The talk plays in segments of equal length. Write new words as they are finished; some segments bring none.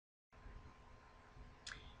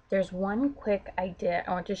There's one quick idea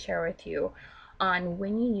I want to share with you on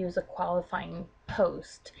when you use a qualifying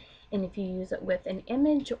post and if you use it with an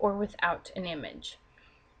image or without an image.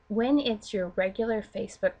 When it's your regular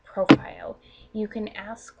Facebook profile, you can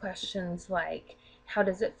ask questions like, how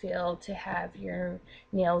does it feel to have your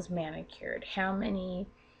nails manicured? How many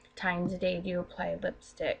times a day do you apply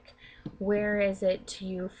lipstick? Where is it do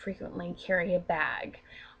you frequently carry a bag?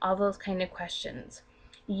 All those kind of questions.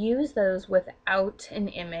 Use those without an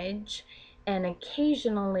image and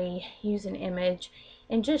occasionally use an image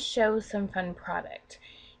and just show some fun product.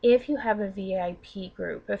 If you have a VIP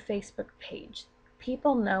group, a Facebook page,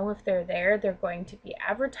 people know if they're there, they're going to be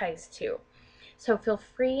advertised to. So feel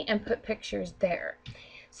free and put pictures there.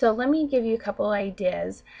 So let me give you a couple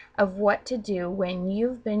ideas of what to do when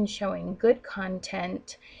you've been showing good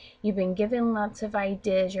content, you've been given lots of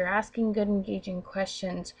ideas, you're asking good engaging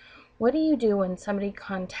questions. What do you do when somebody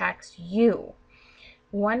contacts you?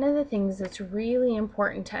 One of the things that's really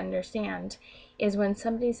important to understand is when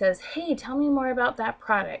somebody says, hey, tell me more about that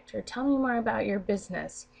product or tell me more about your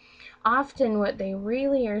business. Often what they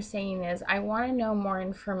really are saying is, I want to know more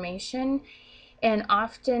information. And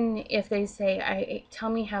often if they say, tell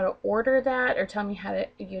me how to order that or tell me how to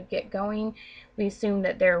you get going, we assume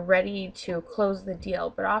that they're ready to close the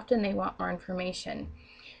deal, but often they want more information.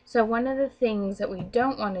 So one of the things that we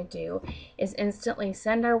don't want to do is instantly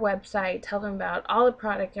send our website, tell them about all the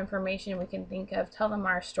product information we can think of, tell them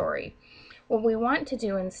our story. What we want to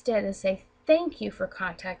do instead is say, thank you for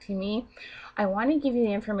contacting me. I want to give you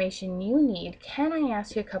the information you need. Can I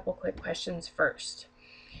ask you a couple quick questions first?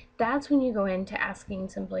 That's when you go into asking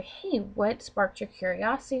simply, hey, what sparked your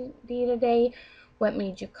curiosity today? What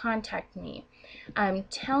made you contact me?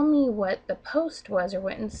 Tell me what the post was or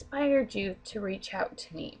what inspired you to reach out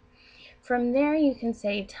to me. From there, you can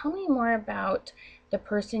say, tell me more about the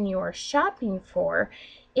person you are shopping for.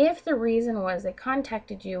 If the reason was they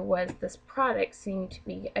contacted you was this product seemed to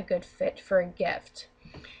be a good fit for a gift.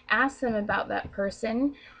 Ask them about that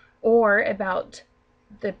person or about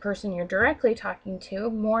the person you're directly talking to,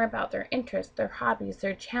 more about their interests, their hobbies,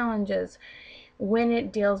 their challenges when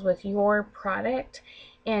it deals with your product,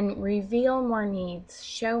 and reveal more needs,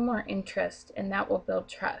 show more interest, and that will build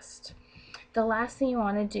trust. The last thing you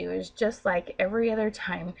want to do is, just like every other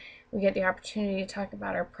time we get the opportunity to talk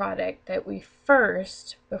about our product, that we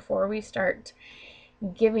first, before we start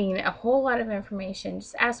giving a whole lot of information,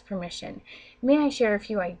 just ask permission. May I share a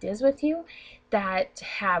few ideas with you that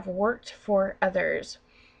have worked for others?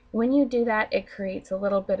 When you do that, it creates a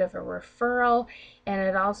little bit of a referral, and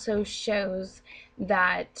it also shows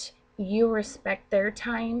that you respect their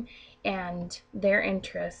time and their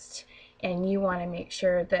interest, and you want to make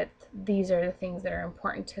sure that these are the things that are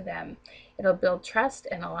important to them. It'll build trust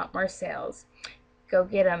and a lot more sales. Go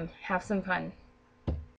get them. Have some fun.